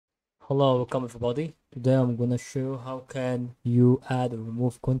Hello, welcome everybody. Today I'm gonna show you how can you add or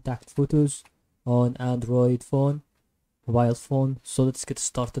remove contact photos on Android phone, mobile phone. So let's get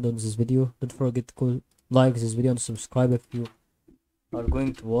started on this video. Don't forget to like this video and subscribe if you are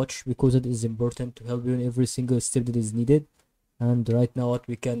going to watch, because it is important to help you in every single step that is needed. And right now what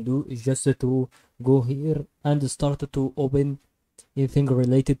we can do is just to go here and start to open anything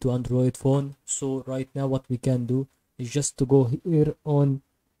related to Android phone. So right now what we can do is just to go here on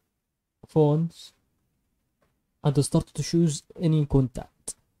phones and to start to choose any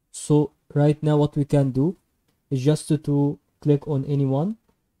contact. So right now what we can do is just to click on anyone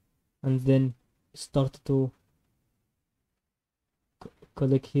and then start to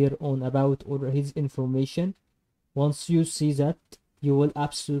click here on about or his information. Once you see that, you will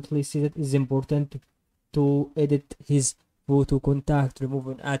absolutely see that it's important to edit his photo contact, remove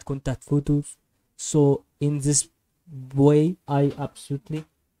and add contact photos. So in this way I absolutely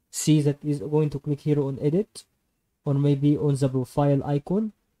see that is going to click here on edit, or maybe on the profile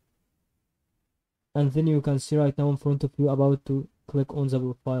icon, and then you can see right now in front of you about to click on the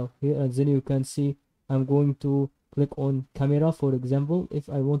profile here, and then you can see I'm going to click on camera, for example, if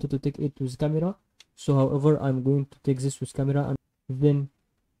I wanted to take it with camera. So however, I'm going to take this with camera, and then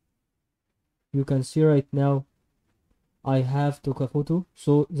you can see right now I have took a photo.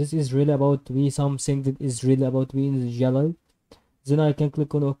 So this is really about to be something that is really about to be in the gallery. Then I can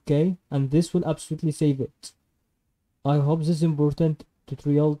click on OK, and this will absolutely save it. I hope this important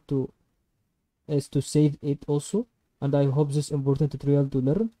tutorial is to save it also, and I hope this important tutorial to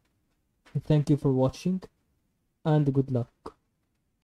learn. Thank you for watching and good luck.